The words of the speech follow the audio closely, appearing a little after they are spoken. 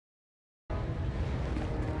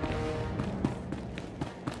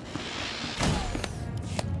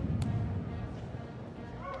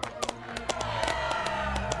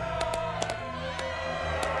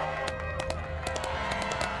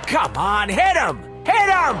Come on, hit him! Hit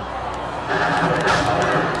him!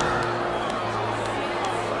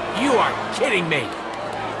 You are kidding me!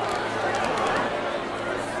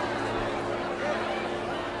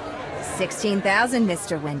 $16,000,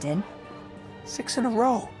 Mr. Wyndon. 6 in a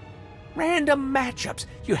row. Random matchups.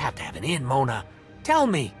 You have to have an in, Mona. Tell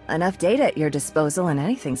me. Enough data at your disposal and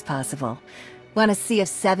anything's possible. Want to see if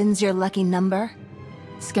 7's your lucky number?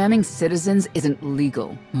 Scamming citizens isn't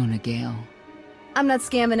legal, Mona Gale. I'm not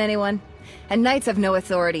scamming anyone. And Knights have no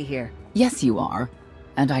authority here. Yes, you are.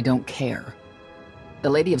 And I don't care. The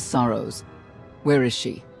Lady of Sorrows. Where is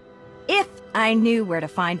she? If I knew where to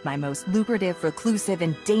find my most lucrative, reclusive,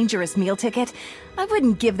 and dangerous meal ticket, I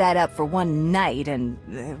wouldn't give that up for one night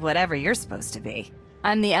and whatever you're supposed to be.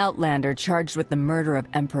 I'm the Outlander charged with the murder of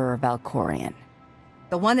Emperor Valkorion.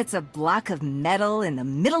 The one that's a block of metal in the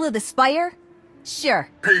middle of the spire? Sure.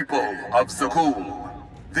 People of Zakul,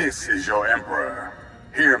 this is your Emperor.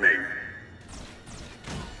 Hear me.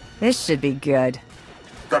 This should be good.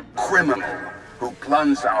 The criminal who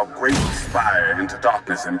plunged our great spire into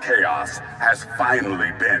darkness and chaos has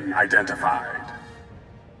finally been identified.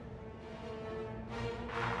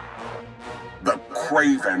 The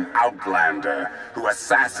craven Outlander who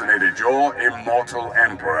assassinated your immortal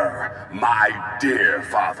Emperor, my dear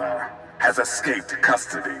father, has escaped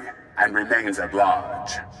custody and remains at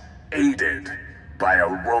large, aided by a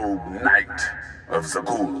rogue knight of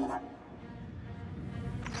Zakul.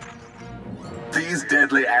 These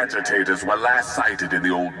deadly agitators were last sighted in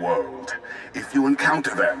the old world. If you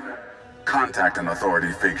encounter them, contact an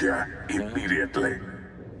authority figure immediately.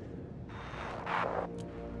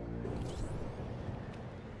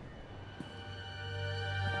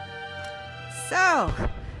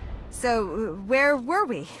 So, where were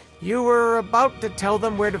we? You were about to tell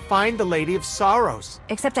them where to find the Lady of Sorrows.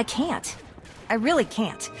 Except I can't. I really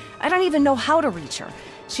can't. I don't even know how to reach her.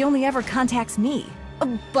 She only ever contacts me.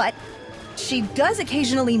 But she does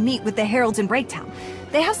occasionally meet with the Heralds in Breaktown.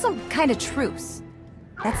 They have some kind of truce.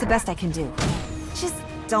 That's the best I can do. Just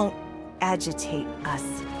don't agitate us.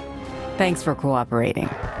 Thanks for cooperating.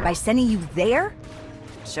 By sending you there?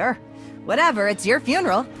 Sure. Whatever, it's your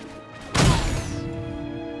funeral.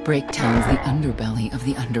 Breaktown's the underbelly of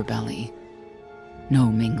the underbelly. No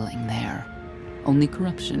mingling there. Only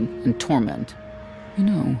corruption and torment. You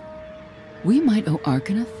know, we might owe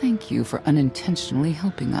Arkan a thank you for unintentionally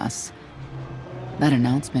helping us. That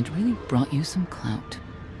announcement really brought you some clout.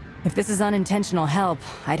 If this is unintentional help,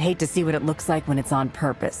 I'd hate to see what it looks like when it's on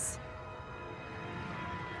purpose.